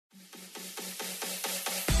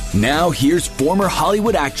Now here's former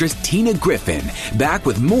Hollywood actress Tina Griffin, back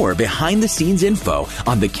with more behind-the-scenes info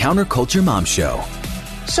on the Counterculture Mom Show.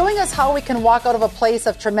 Showing us how we can walk out of a place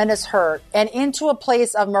of tremendous hurt and into a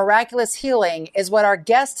place of miraculous healing is what our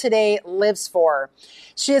guest today lives for.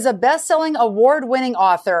 She is a best-selling, award-winning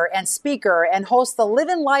author and speaker and hosts the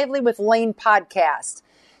Livin' Lively with Laine podcast.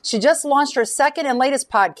 She just launched her second and latest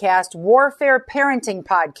podcast, Warfare Parenting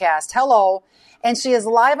Podcast. Hello. And she is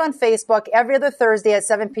live on Facebook every other Thursday at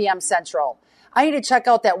 7 p.m. Central. I need to check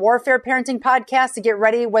out that Warfare Parenting Podcast to get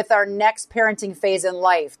ready with our next parenting phase in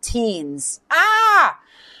life, teens.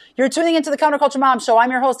 You're tuning into the Counterculture Mom Show. I'm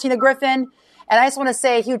your host, Tina Griffin. And I just want to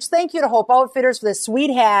say a huge thank you to Hope Outfitters for this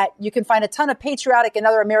sweet hat. You can find a ton of patriotic and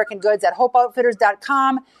other American goods at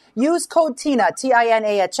hopeoutfitters.com. Use code TINA,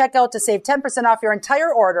 T-I-N-A, at checkout to save 10% off your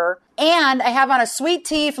entire order. And I have on a sweet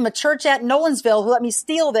tea from the church at Nolensville who let me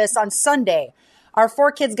steal this on Sunday. Our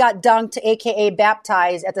 4 kids got dunked, a.k.a.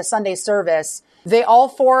 baptized, at the Sunday service. They all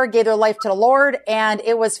 4 gave their life to the Lord, and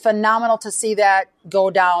it was phenomenal to see that go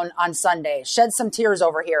down on Sunday. Shed some tears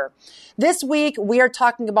over here. This week, we are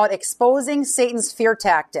talking about exposing Satan's fear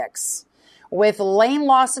tactics with Laine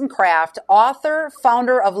Lawson-Craft, author,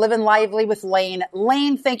 founder of Livin' Lively with Laine.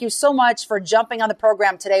 Laine, thank you so much for jumping on the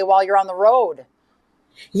program today while you're on the road.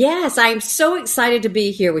 Yes, I'm so excited to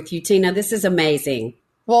be here with you, Tina. This is amazing.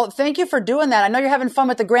 Well, thank you for doing that. I know you're having fun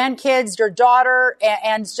with the grandkids, your daughter,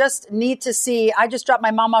 and it's just neat to see. I just dropped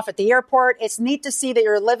my mom off at the airport. It's neat to see that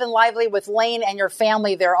you're living lively with Laine and your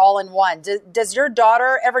family there all in one. Does your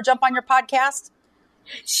daughter ever jump on your podcast?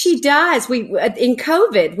 She does. We in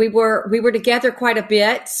COVID, we were together quite a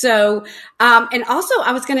bit. So, and also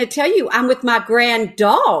I was going to tell you, I'm with my grand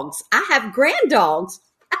dogs. I have grand dogs.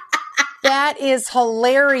 That is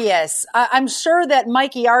hilarious. I'm sure that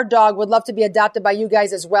Mikey, our dog, would love to be adopted by you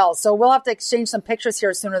guys as well. So we'll have to exchange some pictures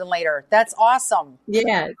here sooner than later. That's awesome.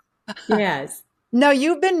 Yes. Yes. Now,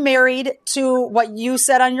 you've been married to what you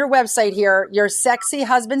said on your website here, your sexy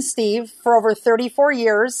husband, Steve, for over 34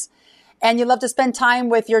 years. And you love to spend time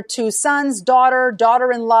with your 2 sons,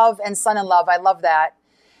 daughter-in-law, and son-in-law. I love that.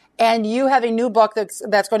 And you have a new book that's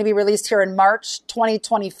going to be released here in March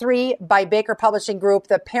 2023 by Baker Publishing Group,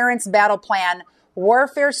 The Parent's Battle Plan,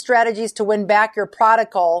 Warfare Strategies to Win Back Your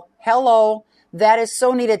Prodigal. Hello, that is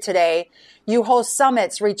so needed today. You host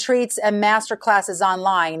summits, retreats, and masterclasses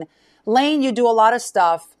online. Laine, you do a lot of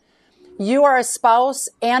stuff. You are a spouse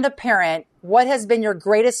and a parent. What has been your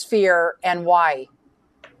greatest fear and why?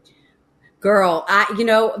 Girl,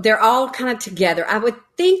 they're all kind of together. I would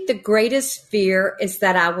think the greatest fear is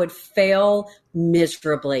that I would fail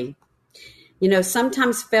miserably.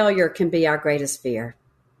 Sometimes failure can be our greatest fear.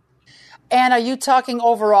 And are you talking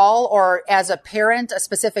overall or as a parent, a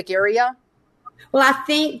specific area? Well, I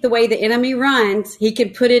think the way the enemy runs, he can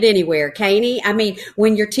put it anywhere, can't he? I mean,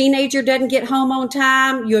 when your teenager doesn't get home on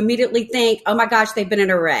time, you immediately think, oh my gosh, they've been in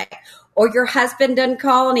a wreck. Or your husband doesn't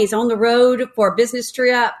call and he's on the road for a business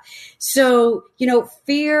trip. So,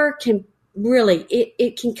 fear can really,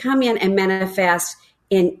 it can come in and manifest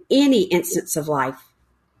in any instance of life.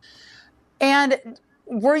 And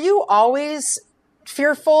were you always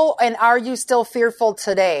fearful, and are you still fearful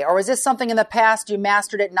today? Or is this something in the past you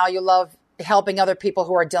mastered it, now you love helping other people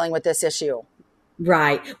who are dealing with this issue?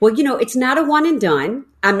 Right. Well, it's not a one and done.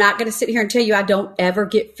 I'm not going to sit here and tell you I don't ever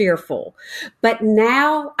get fearful. But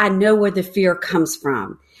now I know where the fear comes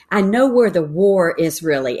from. I know where the war is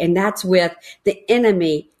really. And that's with the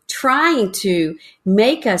enemy trying to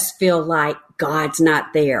make us feel like God's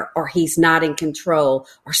not there, or he's not in control,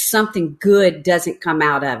 or something good doesn't come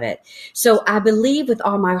out of it. So I believe with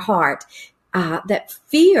all my heart that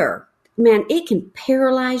fear, man, it can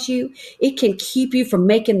paralyze you. It can keep you from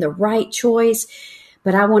making the right choice.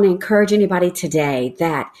 But I want to encourage anybody today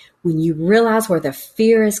that when you realize where the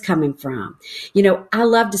fear is coming from, I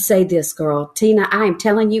love to say this, girl, Tina, I am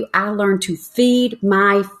telling you, I learned to feed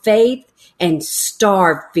my faith and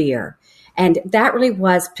starve fear. And that really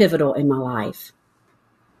was pivotal in my life.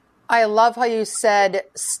 I love how you said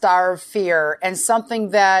starve fear, and something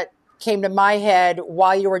that came to my head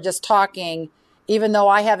while you were just talking, even though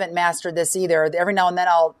I haven't mastered this either. Every now and then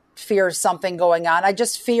I'll fear something going on. I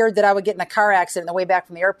just feared that I would get in a car accident on the way back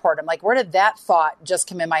from the airport. I'm like, where did that thought just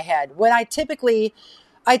come in my head? When I typically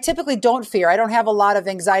don't fear. I don't have a lot of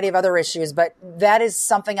anxiety of other issues, but that is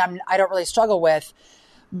something I don't really struggle with.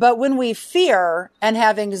 But when we fear and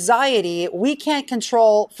have anxiety, we can't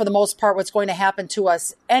control, for the most part, what's going to happen to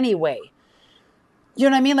us anyway. You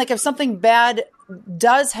know what I mean? Like if something bad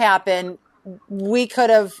does happen, we could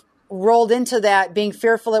have rolled into that being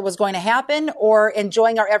fearful it was going to happen, or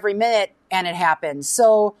enjoying our every minute and it happens.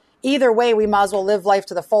 So either way, we might as well live life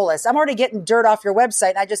to the fullest. I'm already getting dirt off your website,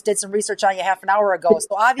 and I just did some research on you half an hour ago.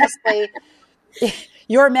 So obviously,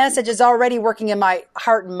 your message is already working in my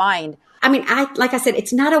heart and mind. I mean, like I said,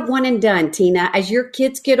 it's not a one and done, Tina. As your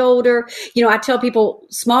kids get older, I tell people,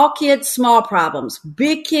 small kids, small problems,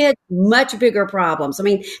 big kids, much bigger problems. I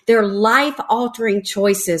mean, they're life altering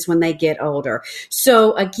choices when they get older.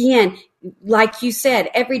 So again, like you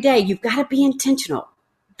said, every day you've got to be intentional.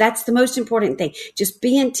 That's the most important thing. Just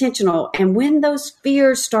be intentional. And when those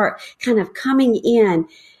fears start kind of coming in,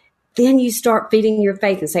 then you start feeding your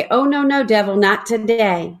faith and say, oh, no, devil, not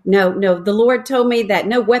today. No, the Lord told me that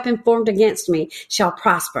no weapon formed against me shall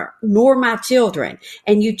prosper, nor my children.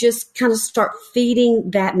 And you just kind of start feeding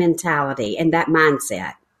that mentality and that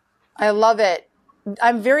mindset. I love it.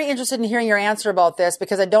 I'm very interested in hearing your answer about this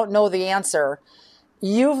because I don't know the answer.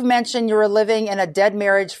 You've mentioned you were living in a dead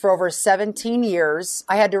marriage for over 17 years.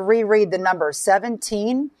 I had to reread the number,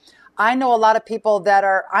 17. I know a lot of people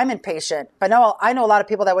I'm impatient, but I know a lot of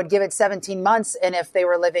people that would give it 17 months, and if they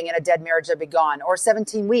were living in a dead marriage, they'd be gone. Or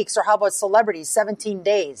 17 weeks, or how about celebrities, 17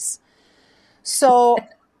 days. So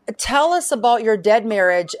tell us about your dead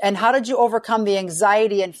marriage, and how did you overcome the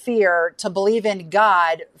anxiety and fear to believe in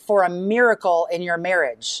God for a miracle in your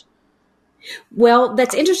marriage? Well,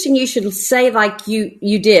 that's interesting. You should say like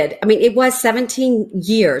you did. I mean, it was 17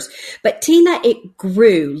 years, but Tina, it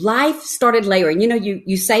grew. Life started layering.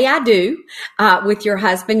 You say I do with your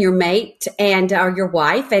husband, your mate, and your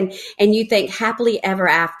wife, and you think happily ever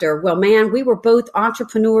after. Well, man, we were both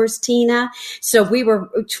entrepreneurs, Tina. So we were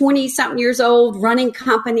 20 something years old running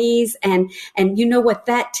companies, and you know what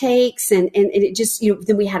that takes. And it just,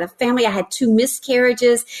 then we had a family. I had 2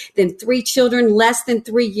 miscarriages, then 3 children, less than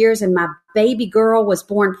 3 years. And my baby girl was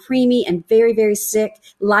born preemie and very, very sick,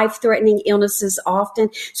 life-threatening illnesses often.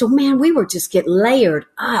 So, man, we were just getting layered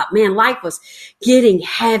up. Man, life was getting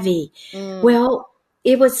heavy. Well,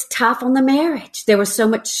 it was tough on the marriage. There was so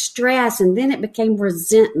much stress, and then it became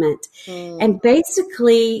resentment. And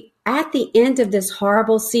basically, at the end of this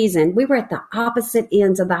horrible season, we were at the opposite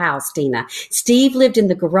ends of the house, Tina. Steve lived in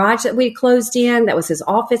the garage that we had closed in. That was his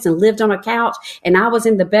office, and lived on a couch. And I was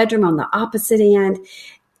in the bedroom on the opposite end.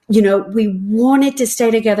 We wanted to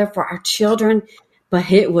stay together for our children,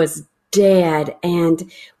 but it was dead.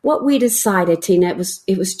 And what we decided, Tina, it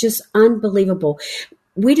was just unbelievable.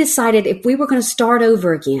 We decided if we were going to start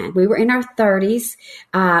over again, we were in our 30s,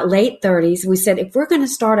 late 30s. We said, if we're going to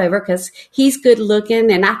start over, because he's good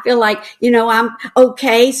looking and I feel like, I'm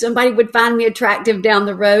okay, somebody would find me attractive down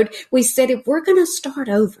the road. We said, if we're going to start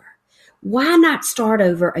over, why not start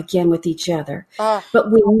over again with each other?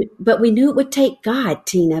 But we knew it would take God,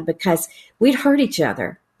 Tina, because we'd hurt each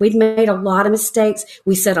other. We'd made a lot of mistakes.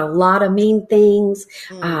 We said a lot of mean things.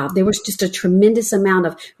 There was just a tremendous amount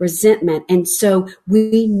of resentment. And so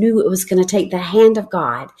we knew it was going to take the hand of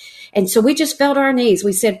God. And so we just fell to our knees.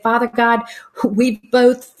 We said, Father God, we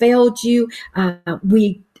both failed you.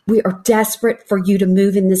 We are desperate for you to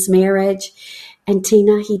move in this marriage. And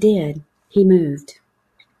Tina, he did. He moved.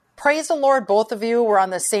 Praise the Lord, both of you were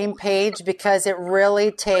on the same page, because it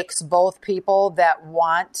really takes both people that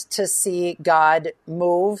want to see God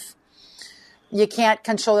move. You can't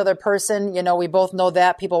control the other person. We both know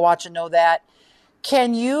that. People watching know that.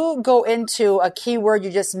 Can you go into a key word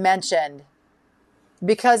you just mentioned?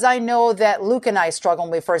 Because I know that Luke and I struggled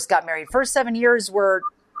when we first got married. First 7 years were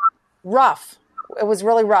rough. It was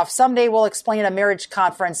really rough. Someday we'll explain at a marriage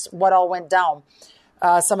conference what all went down.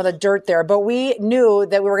 Some of the dirt there, but we knew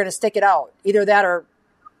that we were going to stick it out. Either that or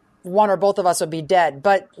one or both of us would be dead.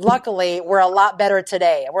 But luckily, we're a lot better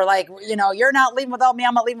today. We're like, you're not leaving without me.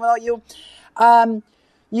 I'm not leaving without you.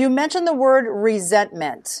 You mentioned the word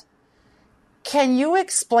resentment. Can you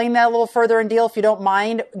explain that a little further, and Deal, if you don't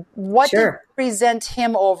mind? What did you resent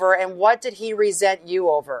him over, and what did he resent you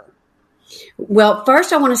over? Well,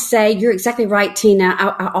 first I want to say you're exactly right, Tina.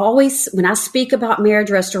 I always, when I speak about marriage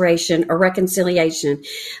restoration or reconciliation,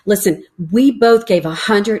 listen, we both gave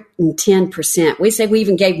 110%. We say we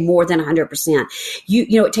even gave more than 100%.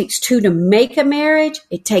 It takes 2 to make a marriage.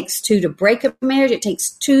 It takes 2 to break a marriage. It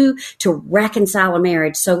takes 2 to reconcile a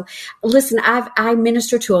marriage. So listen, I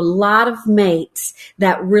minister to a lot of mates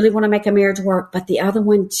that really want to make a marriage work, but the other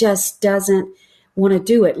one just doesn't want to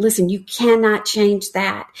do it. Listen, you cannot change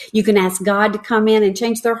that. You can ask God to come in and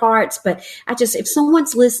change their hearts. But if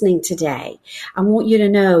someone's listening today, I want you to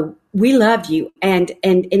know we love you, and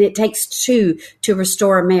it takes 2 to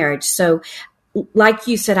restore a marriage. So like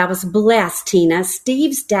you said, I was blessed, Tina.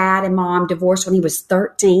 Steve's dad and mom divorced when he was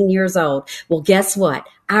 13 years old. Well, guess what?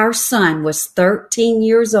 Our son was 13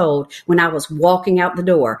 years old when I was walking out the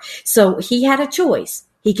door. So he had a choice.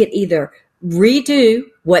 He could either redo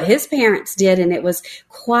what his parents did. And it was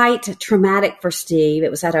quite traumatic for Steve.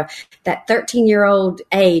 It was at that 13-year-old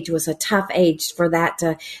age was a tough age for that,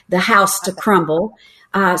 the house to crumble.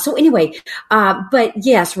 So anyway, but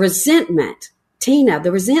yes, resentment. Tina,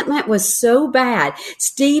 the resentment was so bad.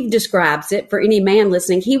 Steve describes it for any man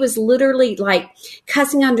listening. He was literally like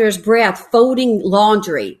cussing under his breath, folding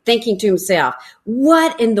laundry, thinking to himself,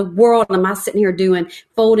 what in the world am I sitting here doing,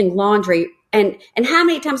 folding laundry? And how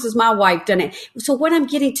many times has my wife done it? So what I'm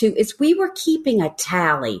getting to is we were keeping a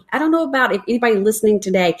tally. I don't know about if anybody listening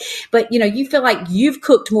today, but you feel like you've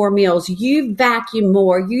cooked more meals, you've vacuumed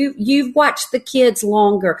more, you've watched the kids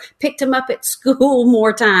longer, picked them up at school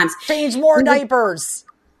more times, changed more diapers.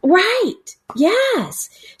 Right. Yes.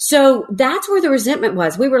 So that's where the resentment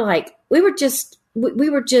was. We were just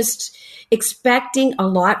expecting a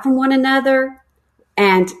lot from one another,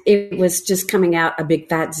 and it was just coming out a big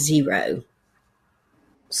fat zero.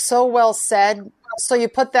 So well said. So you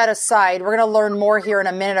put that aside. We're going to learn more here in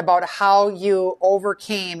a minute about how you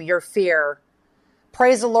overcame your fear.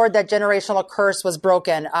 Praise the Lord that generational curse was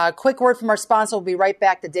broken. A quick word from our sponsor. We'll be right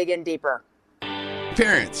back to dig in deeper.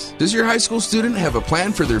 Parents, does your high school student have a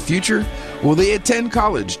plan for their future? Will they attend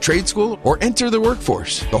college, trade school, or enter the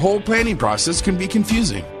workforce? The whole planning process can be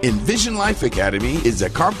confusing. Envision Life Academy is a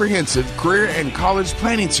comprehensive career and college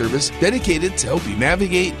planning service dedicated to help you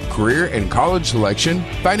navigate career and college selection,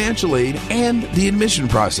 financial aid, and the admission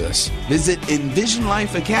process. Visit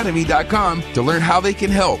envisionlifeacademy.com to learn how they can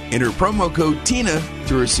help. Enter promo code TINA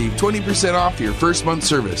to receive 20% off your first month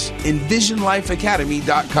service.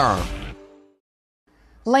 envisionlifeacademy.com.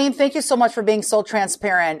 Laine, thank you so much for being so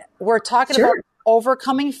transparent. We're talking about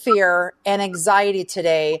overcoming fear and anxiety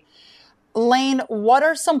today. Laine, what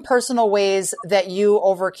are some personal ways that you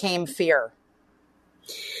overcame fear?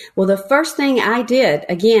 Well, the first thing I did,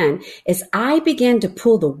 again, is I began to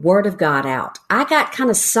pull the Word of God out. I got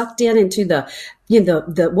kind of sucked into the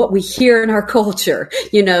what we hear in our culture,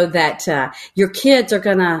 that your kids are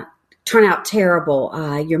going to turn out terrible.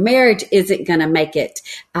 Your marriage isn't going to make it.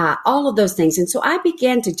 All of those things. And so I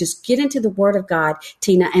began to just get into the Word of God,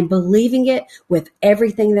 Tina, and believing it with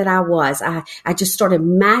everything that I was. I just started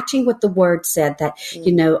matching what the Word said that,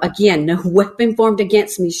 again, no weapon formed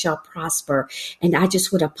against me shall prosper. And I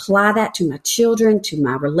just would apply that to my children, to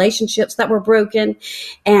my relationships that were broken.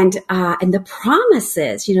 And the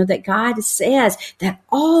promises, that God says that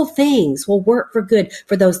all things will work for good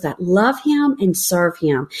for those that love Him and serve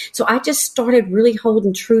Him. So I just started really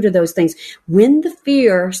holding true to those things. When the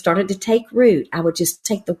fear started to take root, I would just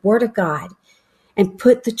take the Word of God and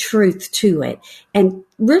put the truth to it. And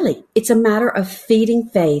really, it's a matter of feeding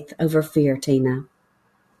faith over fear, Tina.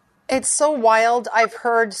 It's so wild. I've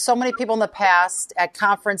heard so many people in the past at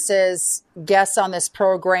conferences, guests on this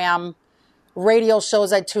program, radio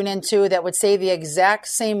shows I tune into that would say the exact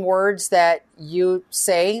same words that you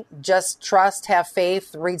say. Just trust, have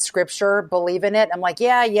faith, read scripture, believe in it. I'm like,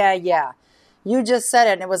 yeah. You just said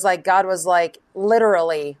it. And it was like, God was like,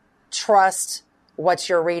 literally, trust what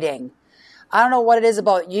you're reading. I don't know what it is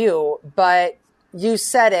about you, but you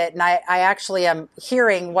said it. And I actually am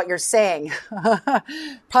hearing what you're saying.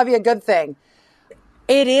 Probably a good thing.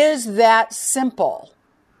 It is that simple.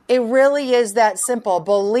 It really is that simple.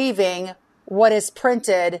 Believing what is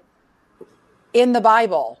printed in the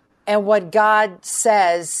Bible and what God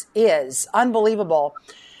says is unbelievable.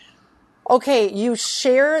 Okay, you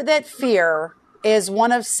share that fear is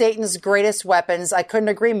one of Satan's greatest weapons. I couldn't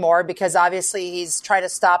agree more, because obviously he's trying to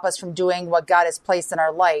stop us from doing what God has placed in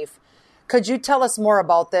our life. Could you tell us more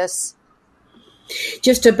about this?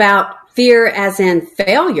 Just about fear as in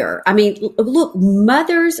failure. I mean, look,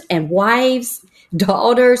 mothers and wives,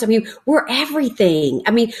 daughters, we're everything.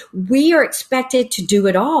 We are expected to do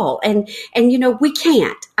it all. And we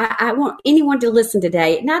can't. I want anyone to listen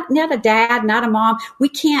today, not a dad, not a mom. We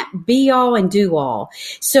can't be all and do all.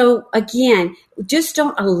 So again, just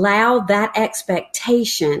don't allow that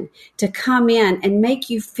expectation to come in and make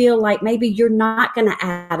you feel like maybe you're not going to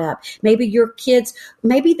add up. Maybe your kids,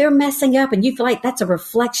 maybe they're messing up and you feel like that's a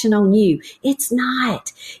reflection on you. It's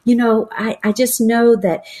not. I just know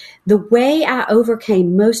that the way I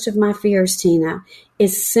overcame most of my fears, Tina,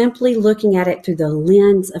 is simply looking at it through the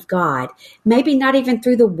lens of God. Maybe not even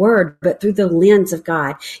through the Word, but through the lens of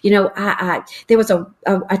God. There was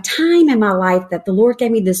a time in my life that the Lord gave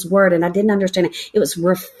me this word and I didn't understand it. It was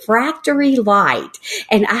refractory light.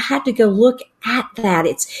 And I had to go look at that.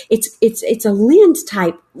 It's a lens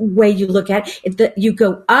type way you look at it. You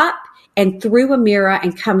go up and through a mirror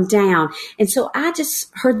and come down. And so I just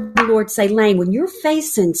heard the Lord say, Laine, when you're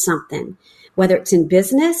facing something, whether it's in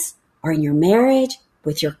business or in your marriage,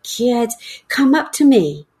 with your kids, come up to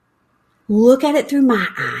me. look at it through my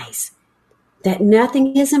eyes, that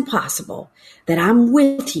nothing is impossible, that I'm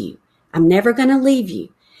with you, I'm never going to leave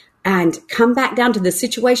you, and come back down to the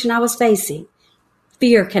situation I was facing,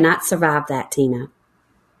 fear cannot survive that, Tina.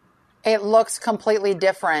 It looks completely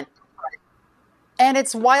different. And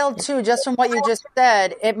it's wild, too, just from what you just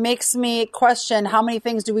said. It makes me question how many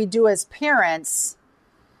things do we do as parents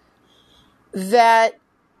that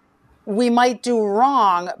we might do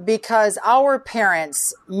wrong because our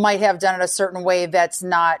parents might have done it a certain way that's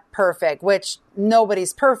not perfect, which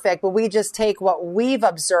nobody's perfect, but we just take what we've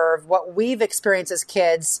observed, what we've experienced as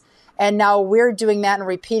kids, and now we're doing that and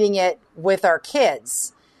repeating it with our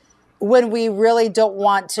kids when we really don't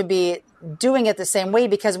want to be doing it the same way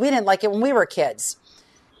because we didn't like it when we were kids.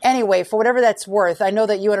 Anyway, for whatever that's worth, I know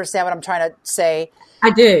that you understand what I'm trying to say. I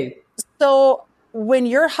do. So when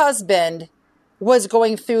your husband was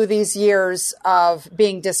going through these years of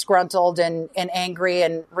being disgruntled and angry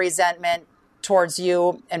and resentment towards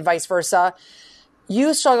you and vice versa,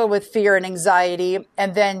 you struggled with fear and anxiety,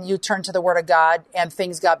 and then you turned to the Word of God and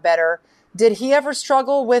things got better. Did he ever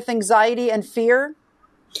struggle with anxiety and fear?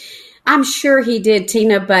 I'm sure he did,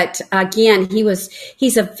 Tina, but again,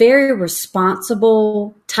 he's a very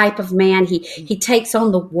responsible type of man. He takes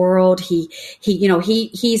on the world.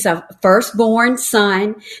 He's a firstborn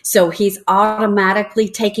son, so he's automatically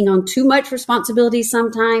taking on too much responsibility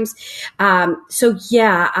sometimes.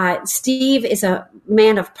 Steve is a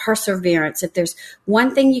man of perseverance. If there's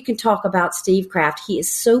one thing you can talk about Steve Craft, he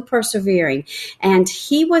is so persevering, and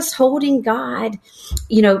he was holding God,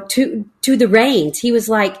 to the reins. He was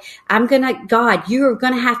like, God, you're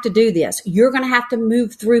going to have to do this. You're going to have to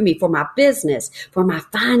move through me for my business, for my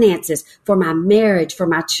finances, for my marriage, for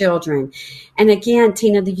my children. And again,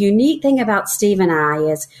 Tina, the unique thing about Steve and I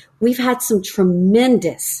is we've had some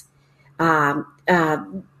tremendous darts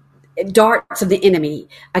of the enemy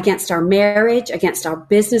against our marriage, against our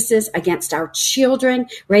businesses, against our children,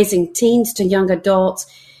 raising teens to young adults.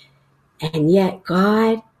 And yet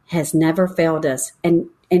God has never failed us. And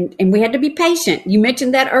we had to be patient. You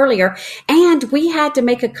mentioned that earlier. And we had to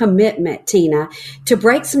make a commitment, Tina, to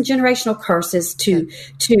break some generational curses, to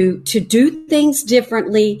do things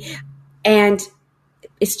differently. And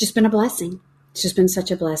it's just been a blessing. It's just been such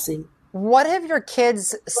a blessing. What have your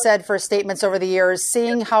kids said for statements over the years,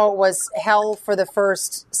 seeing how it was hell for the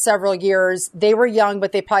first several years? They were young,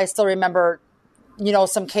 but they probably still remember,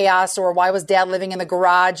 some chaos, or why was dad living in the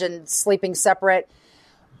garage and sleeping separate?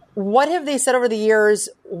 What have they said over the years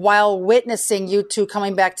while witnessing you two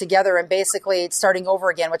coming back together and basically starting over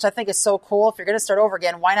again, which I think is so cool. If you're going to start over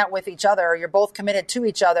again, why not with each other? You're both committed to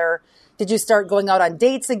each other. Did you start going out on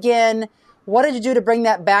dates again? What did you do to bring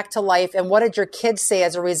that back to life? And what did your kids say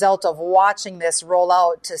as a result of watching this roll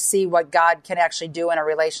out to see what God can actually do in a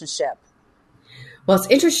relationship? Well,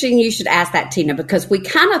 it's interesting you should ask that, Tina, because we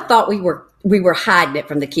kind of thought we were hiding it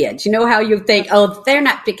from the kids. You know how you think, oh, they're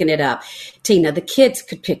not picking it up. Tina, the kids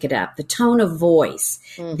could pick it up. The tone of voice,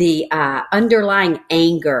 the underlying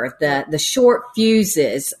anger, the short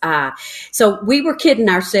fuses. So we were kidding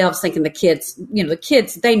ourselves thinking the kids,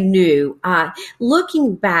 they knew.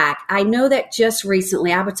 Looking back, I know that just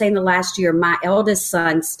recently, I would say in the last year, my eldest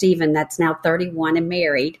son, Stephen, that's now 31 and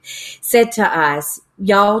married, said to us,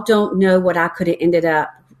 y'all don't know what I could have ended up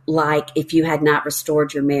like if you had not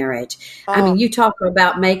restored your marriage. Oh. I mean, you talk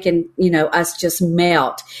about making, us just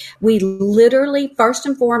melt. We literally, first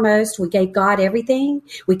and foremost, we gave God everything.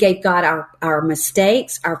 We gave God our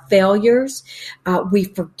mistakes, our failures. We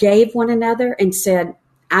forgave one another and said,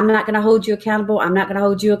 I'm not going to hold you accountable. I'm not going to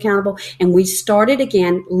hold you accountable. And we started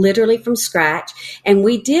again, literally from scratch. And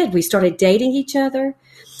we started dating each other.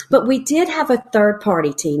 But we did have a third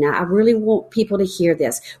party, Tina. I really want people to hear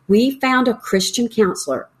this. We found a Christian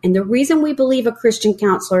counselor. And the reason we believe a Christian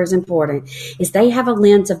counselor is important is they have a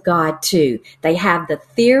lens of God too. They have the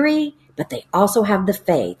theory, but they also have the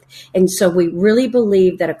faith. And so we really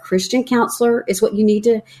believe that a Christian counselor is what you need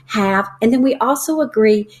to have. And then we also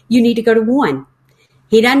agree you need to go to one.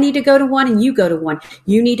 He doesn't need to go to one and you go to one.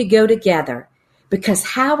 You need to go together. Because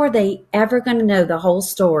how are they ever going to know the whole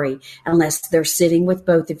story unless they're sitting with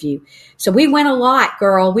both of you? So we went a lot,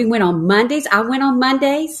 girl. We went on Mondays. I went on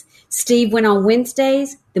Mondays. Steve went on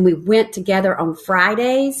Wednesdays. Then we went together on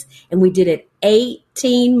Fridays. And we did it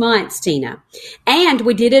 18 months, Tina. And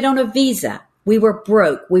we did it on a visa. We were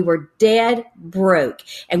broke. We were dead broke.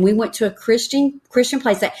 And we went to a Christian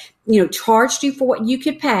place that, charged you for what you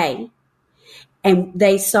could pay. And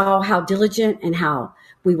they saw how diligent and how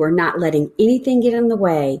we were not letting anything get in the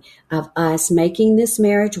way of us making this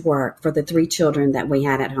marriage work for the 3 children that we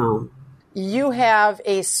had at home. You have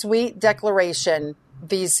a sweet declaration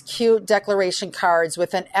these cute declaration cards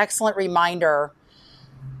with an excellent reminder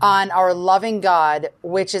on our loving God,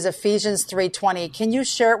 which is Ephesians 3:20. Can you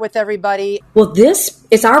share it with everybody? Well, this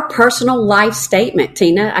is our personal life statement,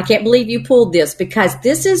 Tina. I can't believe you pulled this, because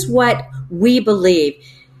this is what we believe.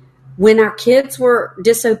 When our kids were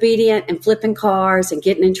disobedient and flipping cars and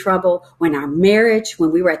getting in trouble, when our marriage,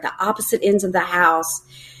 when we were at the opposite ends of the house,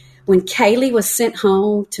 when Kaylee was sent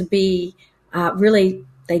home to be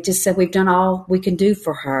they just said, we've done all we can do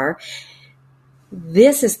for her.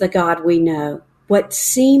 This is the God we know. What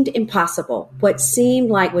seemed impossible, what seemed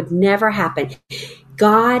like would never happen,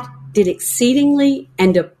 God did exceedingly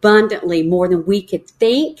and abundantly more than we could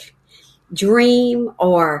think, dream,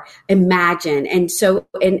 or imagine. And so,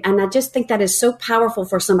 and I just think that is so powerful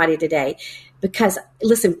for somebody today, because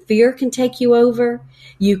listen, fear can take you over.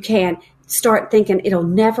 You can start thinking it'll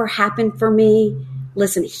never happen for me.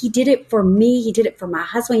 Listen, he did it for me. He did it for my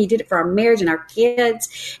husband. He did it for our marriage and our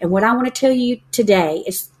kids. And what I want to tell you today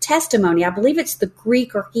is testimony. I believe it's the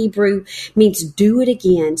Greek or Hebrew, means do it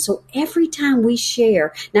again. So every time we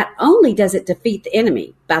share, not only does it defeat the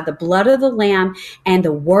enemy by the blood of the Lamb and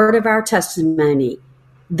the word of our testimony,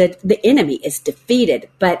 the enemy is defeated.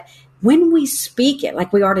 But when we speak it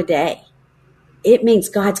like we are today, it means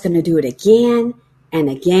God's going to do it again and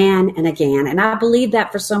again and again. And I believe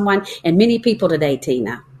that for someone and many people today,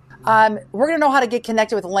 Tina. We're going to know how to get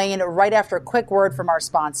connected with Laine right after a quick word from our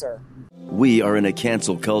sponsor. We are in a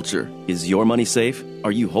cancel culture. Is your money safe?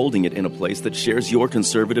 Are you holding it in a place that shares your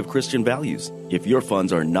conservative Christian values? If your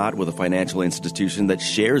funds are not with a financial institution that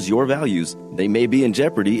shares your values, they may be in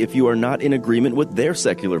jeopardy if you are not in agreement with their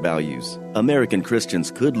secular values. American Christians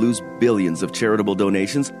could lose billions of charitable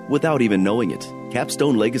donations without even knowing it.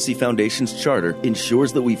 Capstone Legacy Foundation's charter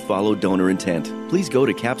ensures that we follow donor intent. Please go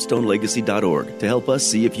to capstonelegacy.org to help us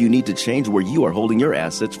see if you need to change where you are holding your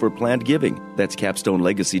assets for planned giving. That's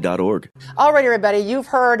capstonelegacy.org. All right, everybody, you've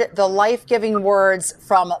heard the life-giving words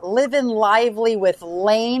from Livin' Lively with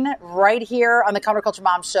Laine right here on the Counterculture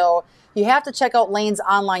Mom Show. You have to check out Laine's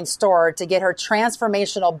online store to get her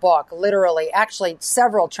transformational book, literally, actually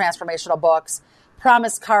several transformational books,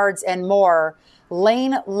 promise cards, and more.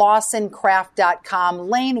 Laine, Lawson-Craft.com.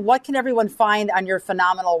 Laine, what can everyone find on your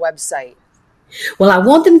phenomenal website? Well, I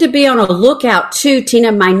want them to be on a lookout too,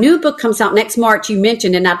 Tina. My new book comes out next March, you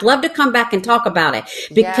mentioned, and I'd love to come back and talk about it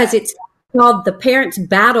because it's called The Parent's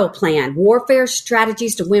Battle Plan, Warfare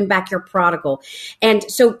Strategies to Win Back Your Prodigal. And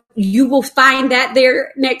so you will find that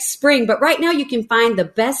there next spring. But right now you can find the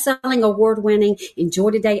best-selling, award-winning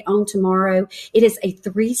Enjoy Today, Own Tomorrow. It is a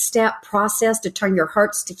 3-step process to turn your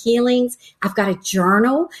hurts to healings. I've got a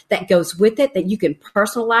journal that goes with it that you can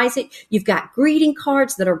personalize it. You've got greeting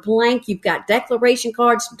cards that are blank. You've got declaration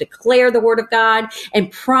cards to declare the word of God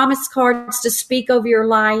and promise cards to speak over your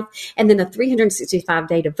life. And then a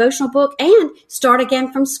 365-day devotional book and Start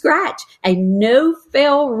Again from Scratch, a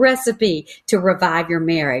no-fail recipe to revive your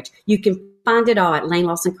marriage. You can find it all at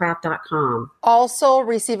LaineLawson-Craft.com. Also,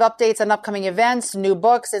 receive updates on upcoming events, new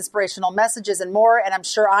books, inspirational messages, and more. And I'm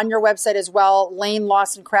sure on your website as well,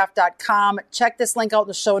 LaineLawson-Craft.com. Check this link out in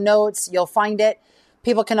the show notes. You'll find it.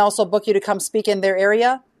 People can also book you to come speak in their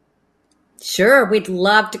area. Sure, we'd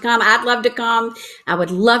love to come. I'd love to come. I would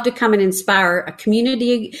love to come and inspire a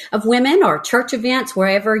community of women or church events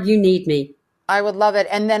wherever you need me. I would love it.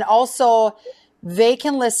 And then also, they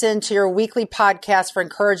can listen to your weekly podcast for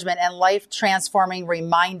encouragement and life-transforming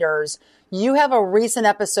reminders. You have a recent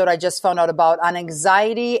episode I just found out about on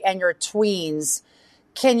anxiety and your tweens.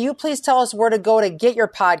 Can you please tell us where to go to get your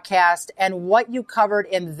podcast and what you covered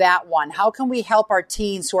in that one? How can we help our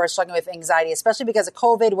teens who are struggling with anxiety, especially because of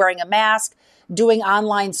COVID, wearing a mask, doing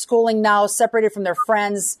online schooling now, separated from their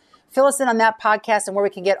friends? Fill us in on that podcast and where we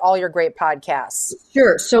can get all your great podcasts.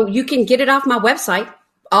 Sure. So you can get it off my website.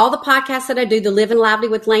 All the podcasts that I do, the Livin' Lively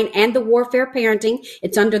with Laine and the Warfare Parenting,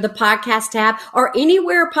 it's under the podcast tab or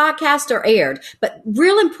anywhere podcasts are aired. But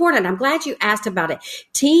real important, I'm glad you asked about it.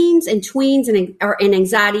 Teens and tweens and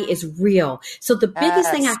anxiety is real. So the biggest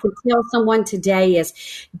thing I can tell someone today is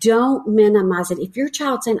don't minimize it. If your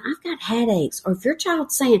child's saying, I've got headaches, or if your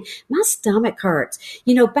child's saying, my stomach hurts,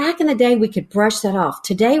 back in the day we could brush that off.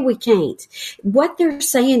 Today we can't. What they're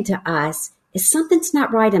saying to us is something's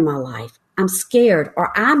not right in my life. I'm scared,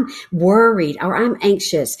 or I'm worried, or I'm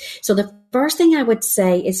anxious. So the first thing I would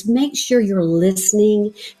say is make sure you're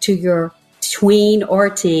listening to your tween or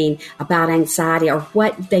teen about anxiety or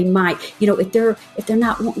what they might, if they're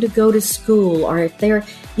not wanting to go to school, or if they're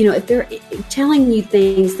telling you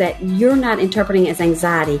things that you're not interpreting as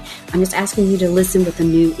anxiety. I'm just asking you to listen with a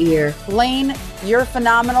new ear. Laine, you're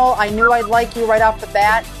phenomenal. I knew I'd like you right off the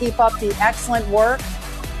bat. Keep up the excellent work.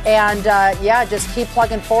 And just keep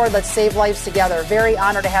plugging forward. Let's save lives together. Very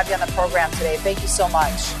honored to have you on the program today. Thank you so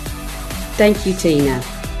much. Thank you, Tina.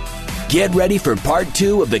 Get ready for part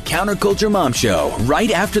 2 of the Counterculture Mom Show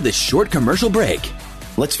right after this short commercial break.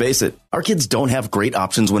 Let's face it, our kids don't have great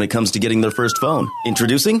options when it comes to getting their first phone.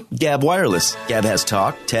 Introducing Gab Wireless. Gab has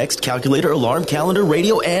talk, text, calculator, alarm, calendar,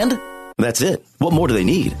 radio, and that's it. What more do they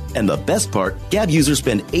need? And the best part, Gab users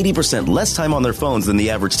spend 80% less time on their phones than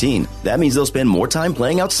the average teen. That means they'll spend more time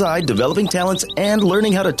playing outside, developing talents, and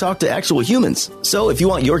learning how to talk to actual humans. So if you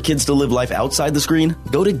want your kids to live life outside the screen,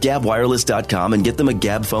 go to GabWireless.com and get them a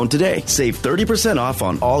Gab phone today. Save 30% off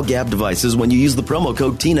on all Gab devices when you use the promo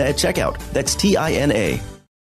code TINA at checkout. That's TINA.